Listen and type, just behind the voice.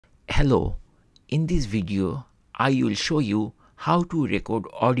Hello, in this video I will show you how to record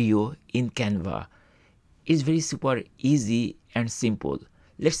audio in Canva. It's very super easy and simple.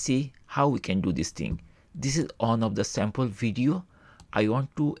 Let's see how we can do this thing. This is one of the sample video. I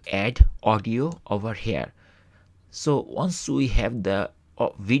want to add audio over here. So once we have the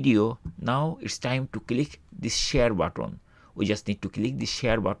video, now it's time to click this share button. We just need to click the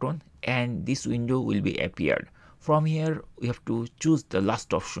share button and this window will be appeared. From here we have to choose the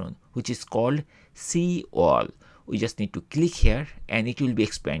last option, which is called see all. We just need to click here and it will be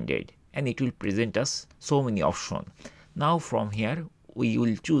expanded and it will present us so many options. Now from here we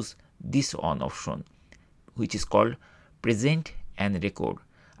will choose this one option, which is called present and record.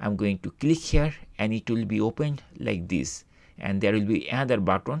 I'm going to click here and it will be opened like this, and there will be another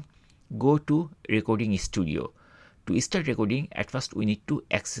button, go to recording studio. To start recording, at first we need to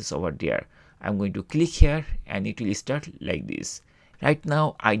access over there. I'm going to click here and it will start like this. Right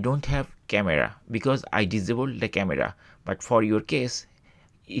now I don't have camera because I disabled the camera, but for your case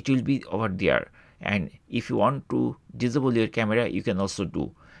it will be over there, and if you want to disable your camera you can also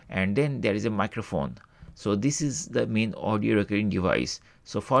do. And then there is a microphone. So this is the main audio recording device.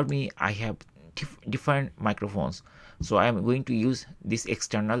 So for me I have different microphones, so I am going to use this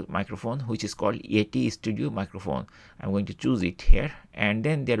external microphone which is called Yeti Studio microphone. I'm going to choose it here, and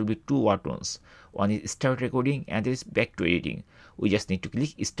then there will be two buttons. One is start recording and there is back to editing. We just need to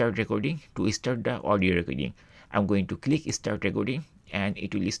click start recording to start the audio recording. I'm going to click start recording and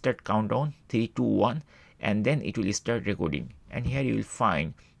it will start countdown 3 2 1, and then it will start recording. And here you will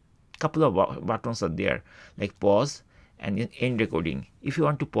find couple of buttons are there, like pause and end recording. If you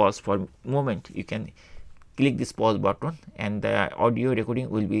want to pause for a moment, you can click this pause button and the audio recording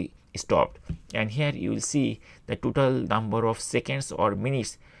will be stopped. And here you will see the total number of seconds or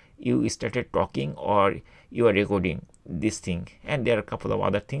minutes you started talking or you are recording this thing. And there are a couple of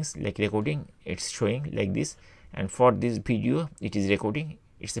other things like recording, it's showing like this, and for this video it is recording,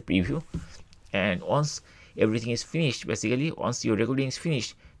 it's a preview. And once everything is finished, basically once your recording is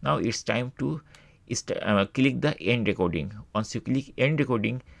finished, now it's time to click the end recording. Once you click end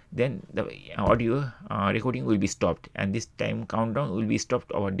recording, then the audio recording will be stopped and this time countdown will be stopped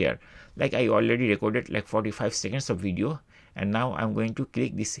over there. Like I already recorded like 45 seconds of video, and now I'm going to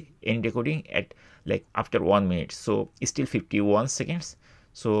click this end recording at like after 1 minute, so it's still 51 seconds.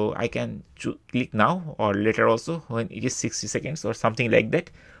 So I can click now or later also when it is 60 seconds or something like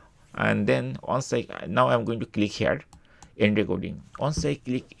that. And then once now I'm going to click here end recording. Once I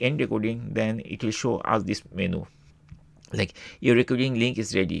click end recording, then it will show us this menu like your recording link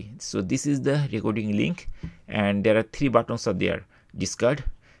is ready. So this is the recording link, and there are three buttons are there: discard,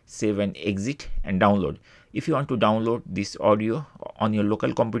 save and exit, and download. If you want to download this audio on your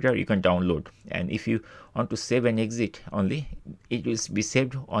local computer, you can download, and if you want to save and exit only, it will be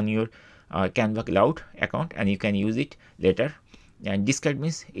saved on your Canva cloud account and you can use it later. And discard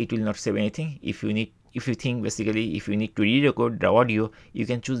means it will not save anything. If you think basically if you need to re-record the audio, you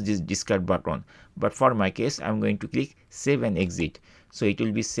can choose this discard button. But for my case, I'm going to click save and exit. So it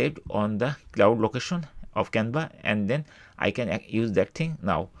will be saved on the cloud location of Canva, and then I can use that thing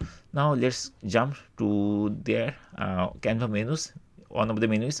now. Now let's jump to their Canva menus. One of the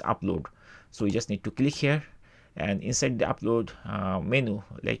menus is upload. So we just need to click here, and inside the upload menu,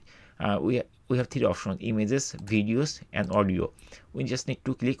 like we have three options: images, videos, and audio. We just need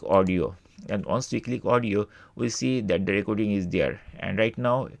to click audio, and once we click audio, we'll see that the recording is there. And right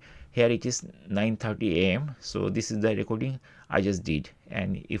now here it is 9:30 a.m. so this is the recording I just did,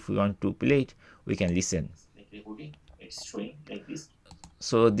 and if we want to play it, we can listen. Like recording, it's showing like this.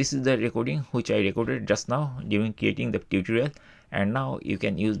 So this is the recording which I recorded just now during creating the tutorial, and now you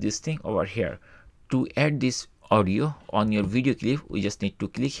can use this thing over here. To add this audio on your video clip, we just need to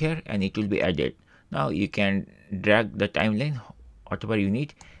click here and it will be added. Now you can drag the timeline whatever you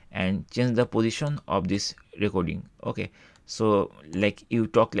need and change the position of this recording. Okay, so like you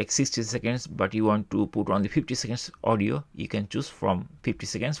talk like 60 seconds but you want to put only 50 seconds audio, you can choose from 50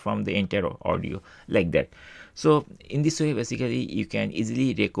 seconds from the entire audio like that. So in this way basically you can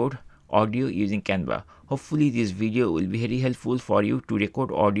easily record audio using Canva. Hopefully this video will be very helpful for you to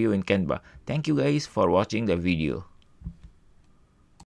record audio in Canva. Thank you guys for watching the video.